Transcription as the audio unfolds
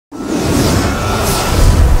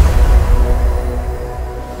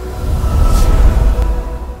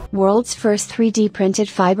world's first 3D printed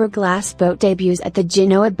fiberglass boat debuts at the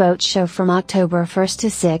Genoa Boat Show from October 1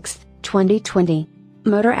 to 6, 2020.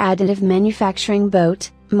 Motor Additive Manufacturing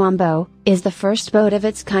Boat, MAMBO, is the first boat of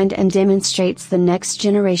its kind and demonstrates the next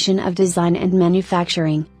generation of design and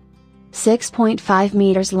manufacturing. 6.5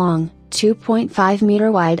 meters long, 2.5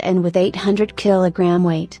 meter wide and with 800 kilogram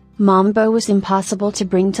weight, MAMBO was impossible to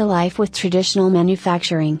bring to life with traditional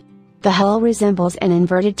manufacturing. The hull resembles an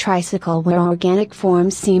inverted tricycle where organic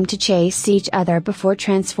forms seem to chase each other before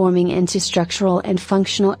transforming into structural and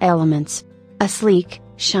functional elements. A sleek,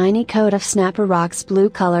 shiny coat of Snapper Rock's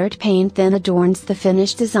blue-colored paint then adorns the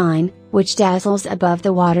finished design, which dazzles above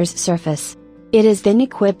the water's surface. It is then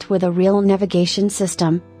equipped with a real navigation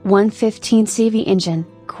system, 115 CV engine,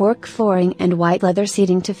 cork flooring and white leather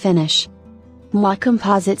seating to finish. Moi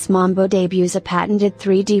Composites MAMBO debuts a patented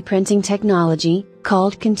 3D printing technology,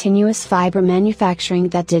 called continuous fiber manufacturing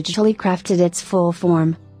that digitally crafted its full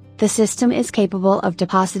form. The system is capable of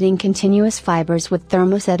depositing continuous fibers with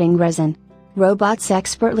thermosetting resin. Robots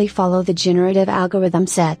expertly follow the generative algorithm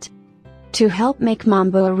set. To help make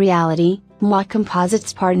MAMBO a reality, Moi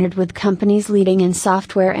Composites partnered with companies leading in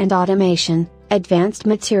software and automation, Advanced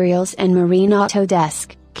Materials and Marine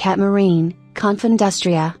Autodesk, Cat Marine,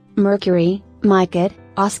 Confindustria, Mercury, Micad,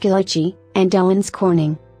 Oscilici, and Owens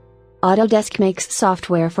Corning. Autodesk makes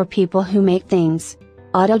software for people who make things.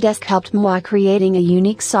 Autodesk helped Moi creating a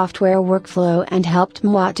unique software workflow and helped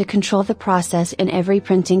Moi to control the process in every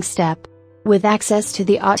printing step. With access to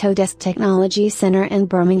the Autodesk Technology Center in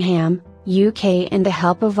Birmingham, UK and the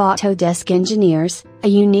help of Autodesk engineers, a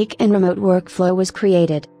unique and remote workflow was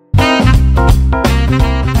created.